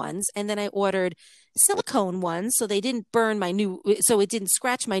wooden ones. And then I ordered silicone ones so they didn't burn so it didn't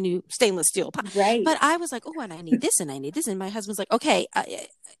scratch my new stainless steel pot. right. But I was like, oh, and I need this and I need this. And my husband's like, okay,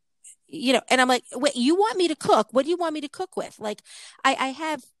 and I'm like, wait, you want me to cook? What do you want me to cook with? Like, I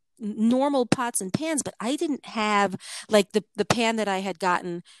have normal pots and pans, but I didn't have, like, the pan that I had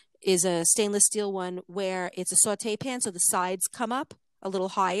gotten is a stainless steel one where it's a saute pan, so the sides come up a little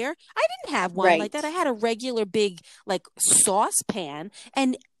higher. I didn't have one like that. I Right. had a regular big, like, saucepan,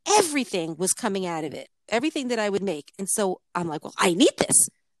 and everything was coming out of it, everything that I would make. And so I'm like, well, I need this.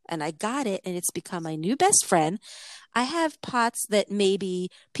 And I got it, and it's become my new best friend. I have pots that maybe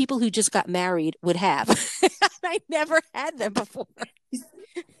people who just got married would have. I never had them before.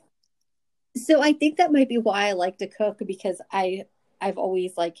 So I think that might be why I like to cook, because I've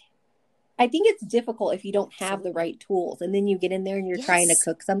always like, I think it's difficult if you don't have the Absolutely. right tools, and then you get in there and you're trying to Yes,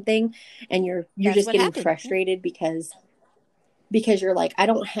 cook something, and you're that's just what getting happened. Yeah. frustrated because you're like, I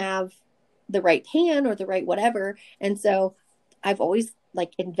don't have the right pan or the right whatever. And so I've always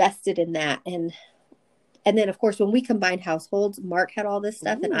like invested in that. And then of course when we combined households, Mark had all this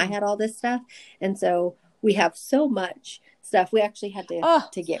stuff and I Ooh. had all this stuff. And so we have so much stuff. We actually had Oh,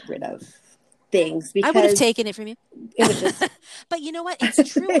 to get rid of things I would have because taken it from you. it was just But you know what?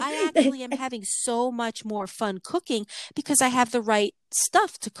 It's true. I actually am having so much more fun cooking because I have the right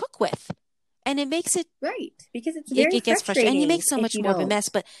stuff to cook with. And it makes right, because it's it, very it gets frustrating, and you frustrating make so if much you more of a don't. mess.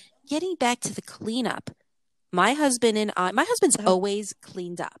 But getting back to the cleanup, my husband's Uh, always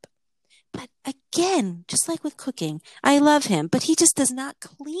cleaned up. But again, just like with cooking, I love him, but he just does not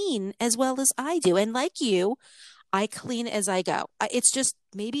clean as well as I do. And like you, I clean as I go. It's just,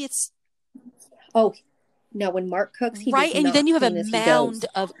 maybe it's oh no, when Mark cooks, he does right. And then not you have a clean as he goes. mound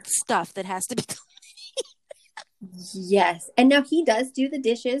of stuff that has to be Yes. And now he does do the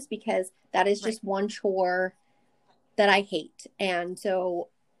dishes because that is right. just one chore that I hate. And so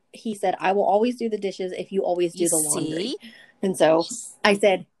he said, I will always do the dishes if you always You do the laundry. see? And so I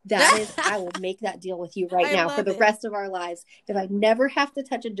said, I will make that deal with you right I now for love the it. rest of our lives, if I never have to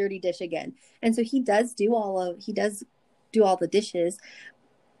touch a dirty dish again. And so he does do all the dishes.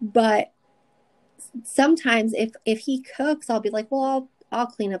 But sometimes if he cooks, I'll be like, well, I'll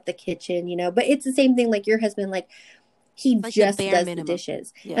clean up the kitchen, but it's the same thing like your husband, like he Like the just bare does the minimum.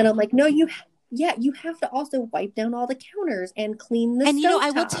 dishes. Yeah. And I'm like, no, you have to also wipe down all the counters and clean the And I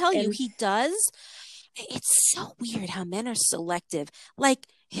will stovetop. tell you, And he does. It's so weird how men are selective. Like,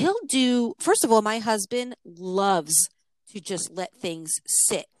 first of all, my husband loves to just let things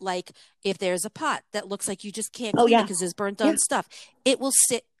sit. Like, if there's a pot that looks like you just can't oh clean it yeah, because there's burnt yeah, on stuff, it will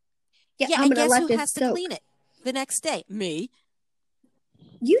sit. yeah, Yeah, I'm and gonna guess let who this has to soak. clean it the next day? Me.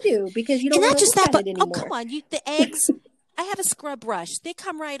 You do, because you And don't not want to just look that, at but it oh, come anymore. on, the eggs. I have a scrub brush. They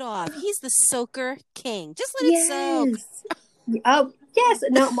come right off. He's the soaker king. Just let it soak. Yes. Oh yes.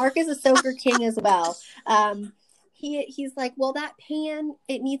 No, Mark is a soaker king as well. He's like, well, that pan,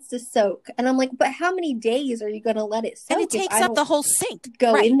 it needs to soak. And I'm like, but how many days are you going to let it And it soak if takes I up don't the whole sink.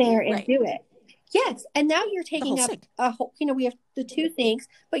 go Right, in there and right. do it? Yes. And now you're The whole taking up sink. a whole, we have the two sinks,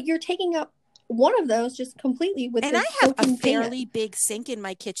 but you're taking up one of those just completely with And the I have a soaking fairly pan. big sink in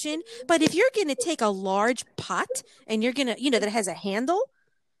my kitchen, but if you're going to take a large pot and you're going to, that has a handle,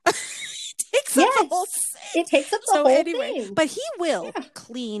 it takes up the whole Yes. sink. It takes up the So whole anyway, thing. but he will Yeah.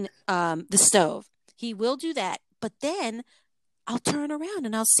 clean the stove. He will do that. But then I'll turn around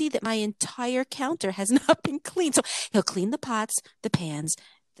and I'll see that my entire counter has not been cleaned. So he'll clean the pots, the pans,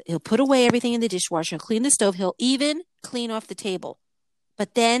 he'll put away everything in the dishwasher, he'll clean the stove, he'll even clean off the table.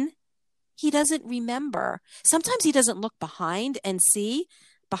 But then he doesn't remember. Sometimes he doesn't look behind and see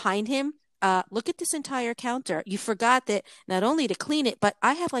behind him. Look at this entire counter. You forgot that not only to clean it, but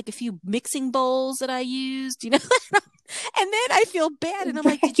I have like a few mixing bowls that I used, and then I feel bad and I'm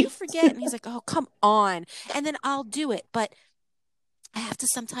like, did you Right. forget? And he's like, oh, come on. And then I'll do it. But I have to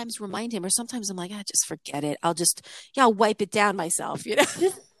sometimes remind him, or sometimes I'm like, just forget it. I'll wipe it down myself.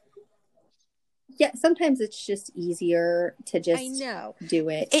 Just Yeah, sometimes it's just easier to I just know. do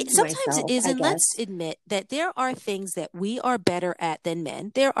it Sometimes it myself, is, I and let's guess. admit that there are things that we are better at than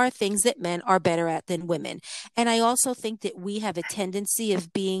men. There are things that men are better at than women. And I also think that we have a tendency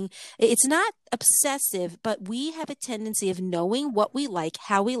of being, it's not obsessive, but we have a tendency of knowing what we like,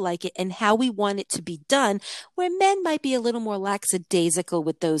 how we like it, and how we want it to be done, where men might be a little more lackadaisical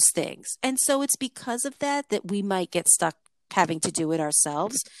with those things. And so it's because of that that we might get stuck having to do it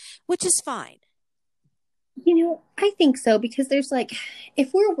ourselves, which is fine. I think so because there's like,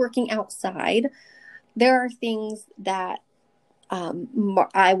 if we're working outside, there are things that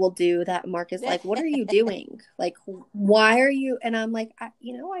I will do that Mark is like, what are you doing? Like, why are you? And I'm like, I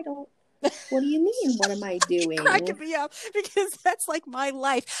don't, what do you mean? What am I Cracking doing? me up because that's like my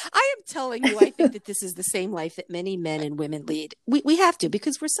life. I am telling you, I think that this is the same life that many men and women lead. We have to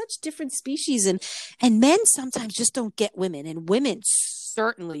because we're such different species, and men sometimes just don't get women, and women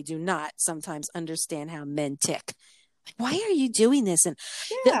certainly do not sometimes understand how men tick. Like, why are you doing this? And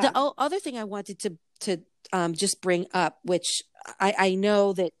the Yeah. other thing I wanted to just bring up, which I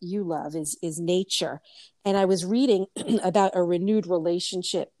know that you love, is nature. And I was reading about a renewed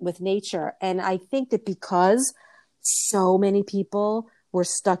relationship with nature. And I think that because so many people were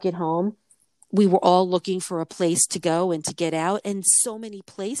stuck at home, we were all looking for a place to go and to get out. And so many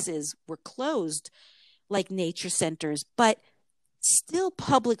places were closed, like nature centers, but still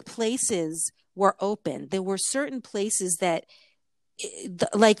public places were open. There were certain places that,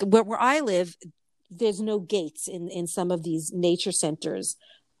 like where I live, there's no gates in some of these nature centers.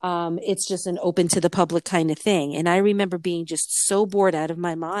 It's just an open to the public kind of thing. And I remember being just so bored out of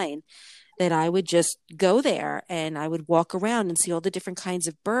my mind that I would just go there and I would walk around and see all the different kinds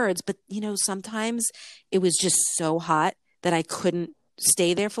of birds. But, sometimes it was just so hot that I couldn't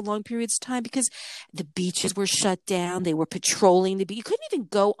stay there for long periods of time because the beaches were shut down. They were patrolling the beach. You couldn't even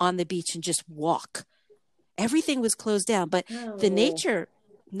go on the beach and just walk. Everything was closed down. But the Oh, nature,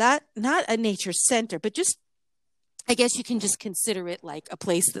 not a nature center, but just, I guess you can just consider it like a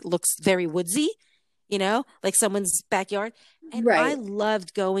place that looks very woodsy, like someone's backyard. And I right.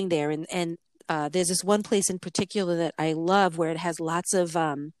 loved going there. And there's this one place in particular that I love where it has lots of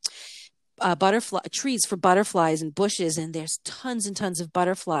butterfly trees for butterflies and bushes, and there's tons and tons of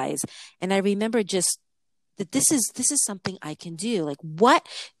butterflies. And I remember just that this is something I can do. Like, what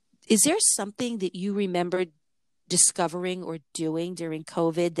is there something that you remember discovering or doing during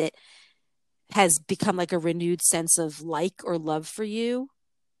COVID that has become like a renewed sense of like or love for you?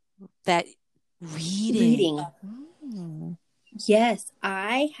 That reading. Reading. Oh. Yes,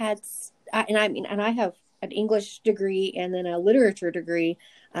 and I have an English degree and then a literature degree.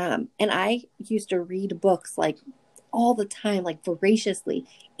 And I used to read books like all the time, like voraciously.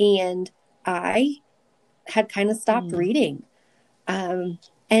 And I had kind of stopped Mm. reading. And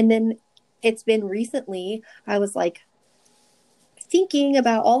then it's been recently, I was like thinking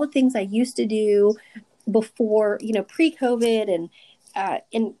about all the things I used to do before, pre-COVID, I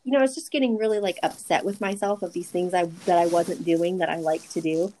was just getting really like upset with myself of these things that I wasn't doing that I like to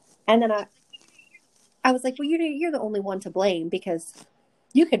do. And then I was like, well, you're the only one to blame because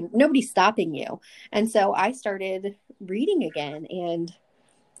nobody's stopping you. And so I started reading again, and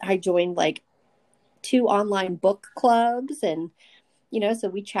I joined like two online book clubs, and so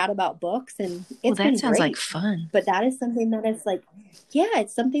we chat about books, and Well, it's that been sounds like great. fun. But that is something that is like, yeah,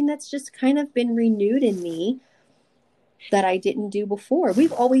 it's something that's just kind of been renewed in me that I didn't do before.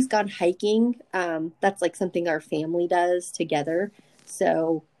 We've always gone hiking. That's like something our family does together.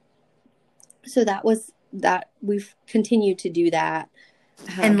 So, so that was that we've continued to do that,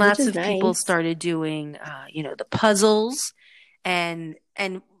 And which lots is of people nice. started doing, the puzzles, and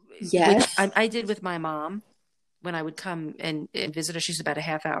which Yes. I did with my mom when I would come and visit her. She's about a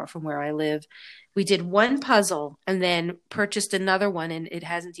half hour from where I live. We did one puzzle and then purchased another one, and it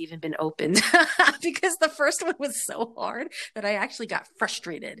hasn't even been opened because the first one was so hard that I actually got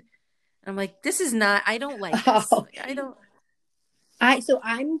frustrated. I'm like, this is not, I don't like this. Oh, Like, I don't.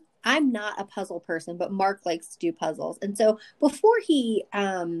 I'm not a puzzle person, but Mark likes to do puzzles. And so before he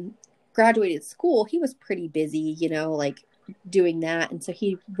graduated school, he was pretty busy, like doing that. And so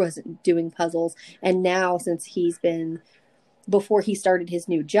he wasn't doing puzzles. And now since before he started his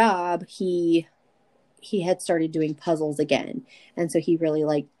new job, he had started doing puzzles again. And so he really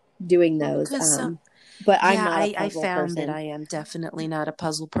liked doing Well, those. because But I'm yeah, not a I puzzle found that person. I am definitely not a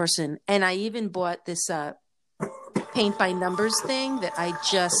puzzle person. And I even bought this paint by numbers thing that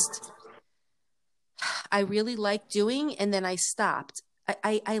I really like doing, and then I stopped.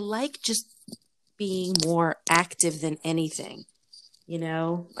 I like just being more active than anything.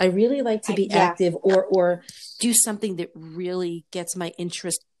 I really like to be Yeah. active or do something that really gets my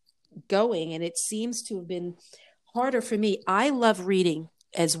interest going, and it seems to have been harder for me. I love reading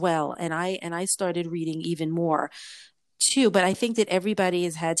as well, and I started reading even more too, but I think that everybody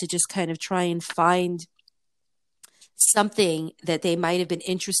has had to just kind of try and find something that they might have been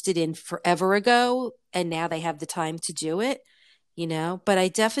interested in forever ago, and now they have the time to do it, but I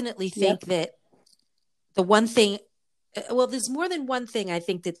definitely think Yep. that the one thing, well, there's more than one thing I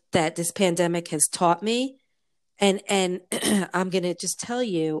think that this pandemic has taught me. And I'm going to just tell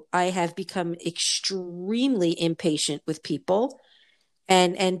you, I have become extremely impatient with people,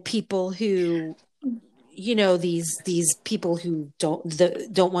 and people who, these people who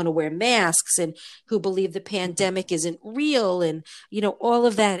don't want to wear masks, and who believe the pandemic isn't real, and all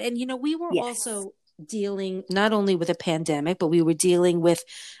of that. And we were Yes. also dealing not only with a pandemic, but we were dealing with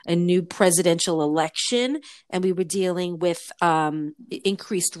a new presidential election, and we were dealing with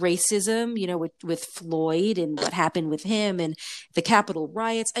increased racism, with Floyd and what happened with him, and the Capitol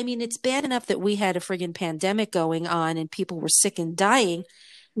riots. I mean, it's bad enough that we had a friggin' pandemic going on and people were sick and dying.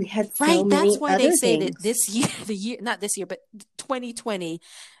 We had so Right. That's many why they other say that things. this year, not this year, but 2020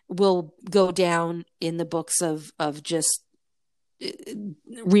 will go down in the books of just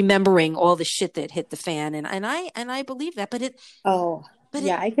remembering all the shit that hit the fan. And I believe that, Oh, but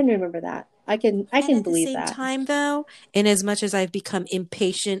yeah, it, I can remember that. I and can at the believe same that. time, though, in as much as I've become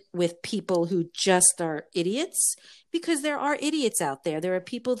impatient with people who just are idiots, because there are idiots out there. There are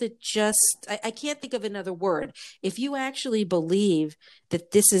people that just, I can't think of another word. If you actually believe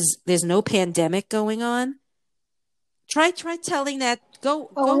that there's no pandemic going on, try telling that, Oh,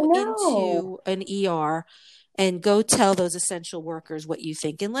 I go know. into an ER and go tell those essential workers what you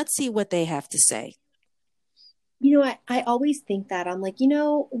think, and let's see what they have to say. I always think that. I'm like,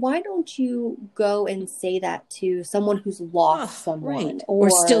 why don't you go and say that to someone who's lost Oh, someone, right. Or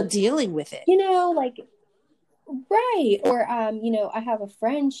still or, dealing with it. like, right. Or, I have a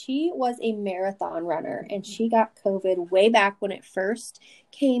friend, she was a marathon runner and she got COVID way back when it first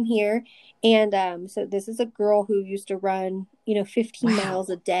came here. And so this is a girl who used to run, 15 Wow. miles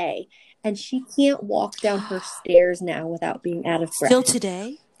a day, and she can't walk down her stairs now without being out of Still breath.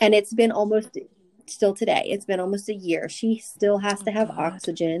 today? And it's been almost still today. It's been almost a year. She still has to Oh have God.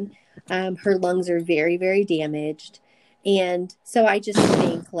 oxygen. Her lungs are very, very damaged. And so I just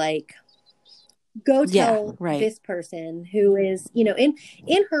think like, go Yeah, tell right. this person who is,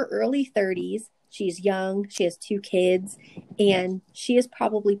 in her early 30s. She's young, she has two kids, and she is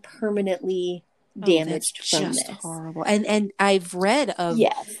probably permanently Oh, that's damaged from just this. horrible. And I've read of,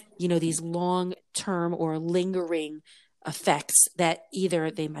 Yes. these long term or lingering effects that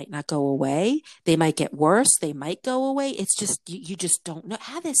either they might not go away, they might get worse, they might go away. It's just you just don't know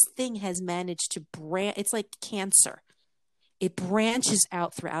how this thing has managed to branch. It's like cancer. It branches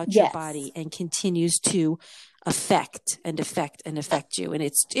out throughout your Yes. body and continues to affect you. And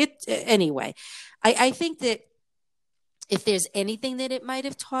it anyway. I think that if there's anything that it might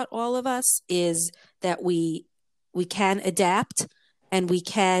have taught all of us, is that we can adapt, and we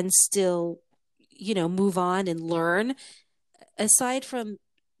can still, move on and learn. Aside from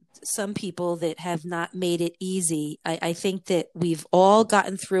some people that have not made it easy, I think that we've all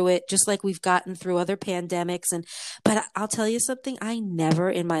gotten through it, just like we've gotten through other pandemics. But I'll tell you something, I never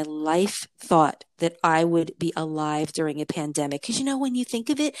in my life thought that I would be alive during a pandemic. Because when you think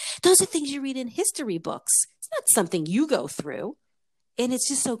of it, those are things you read in history books. It's not something you go through. And it's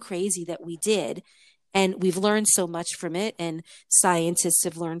just so crazy that we did. And we've learned so much from it, and scientists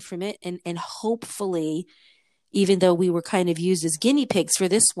have learned from it. And hopefully, even though we were kind of used as guinea pigs for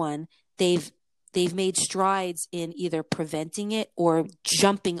this one, they've made strides in either preventing it or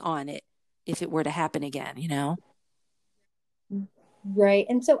jumping on it if it were to happen again. Right.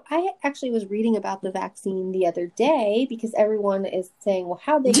 And so I actually was reading about the vaccine the other day because everyone is saying, well,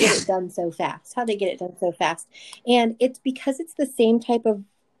 how they get Yeah. it done so fast? How they get it done so fast? And it's because it's the same type of,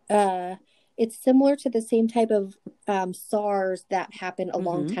 it's similar to the same type of SARS that happened a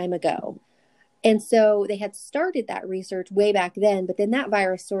long Mm-hmm. time ago. And so they had started that research way back then, but then that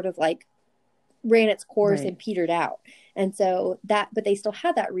virus sort of like ran its course Right. and petered out. And so but they still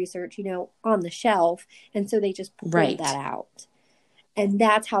had that research, on the shelf. And so they just pulled that Right. out, and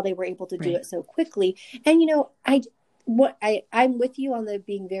that's how they were able to do Right. it so quickly. And I'm with you on the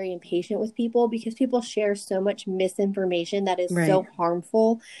being very impatient with people, because people share so much misinformation that is Right. so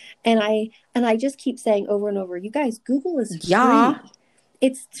harmful. And I just keep saying over and over, you guys, Google is Yeah. free.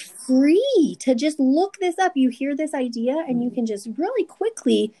 It's free to just look this up. You hear this idea and you can just really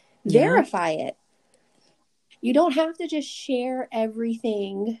quickly Yeah. verify it. You don't have to just share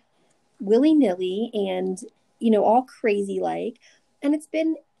everything willy-nilly and all crazy like. And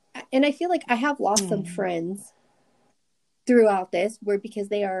I feel like I have lost some Mm. friends throughout this, where because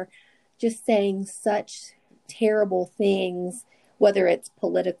they are just saying such terrible things, whether it's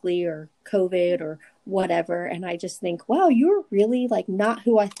politically or COVID or whatever. And I just think, wow, you're really like not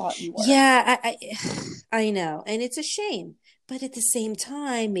who I thought you were. Yeah, I know. And it's a shame. But at the same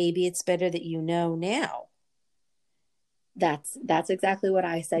time, maybe it's better that you know now. That's exactly what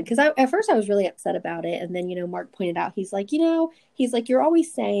I said. Because at first I was really upset about it. And then, Mark pointed out, he's like, you're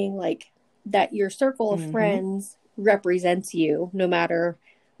always saying like that your circle of Mm-hmm. friends represents you no matter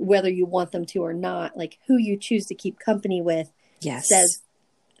whether you want them to or not. Like who you choose to keep company with Yes. says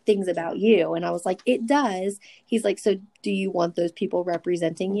things about you. And I was like, it does. He's like, so do you want those people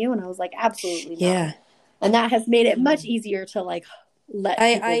representing you? And I was like, absolutely not. Yeah. And that has made it much easier to like let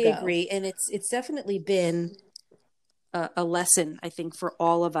I people go. agree. And it's definitely been a lesson, I think, for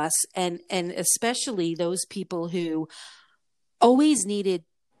all of us, and especially those people who always needed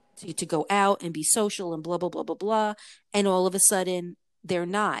to go out and be social and blah blah blah blah blah, and all of a sudden they're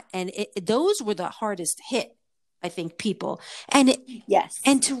not, and those were the hardest hit, I think, people, Yes,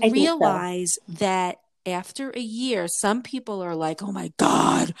 and to I think so. realize that after a year, some people are like, "Oh my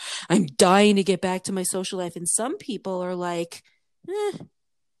God, I'm dying to get back to my social life," and some people are like, eh,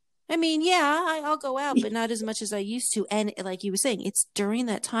 I mean, yeah, I'll go out, but not as much as I used to. And like you were saying, it's during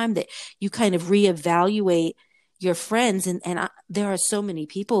that time that you kind of reevaluate your friends. And there are so many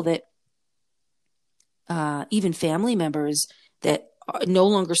people that, even family members, that no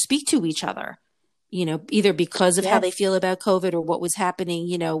longer speak to each other, either because of how they Yes. feel about COVID or what was happening,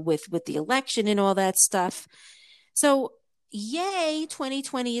 with the election and all that stuff. So, yay,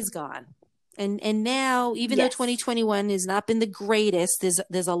 2020 is gone. And now, even though Yes. 2021 has not been the greatest,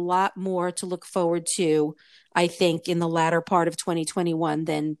 there's a lot more to look forward to, I think, in the latter part of 2021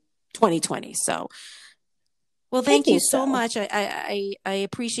 than 2020. So, well, I thank you think so so. much. I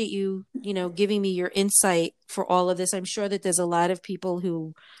appreciate you, giving me your insight for all of this. I'm sure that there's a lot of people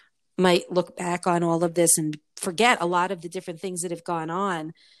who might look back on all of this and forget a lot of the different things that have gone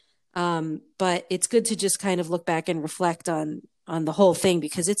on. But it's good to just kind of look back and reflect on the whole thing,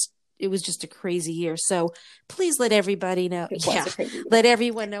 because it was just a crazy year. So please let everybody know. It was Yeah, a crazy let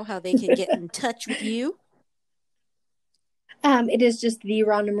everyone know how they can get in touch with you. It is just the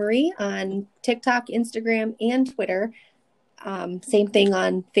Rhonda Marie on TikTok, Instagram, and Twitter. Same thing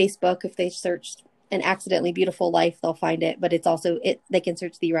on Facebook. If they search an accidentally beautiful life, they'll find it. But it's also they can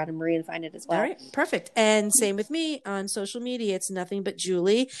search the Rhonda Marie and find it as All well. right, perfect. And same with me on social media. It's nothing but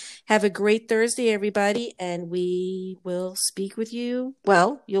Julie. Have a great Thursday, everybody, and we will speak with you.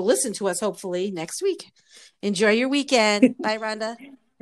 Well, you'll listen to us hopefully next week. Enjoy your weekend. Bye, Rhonda.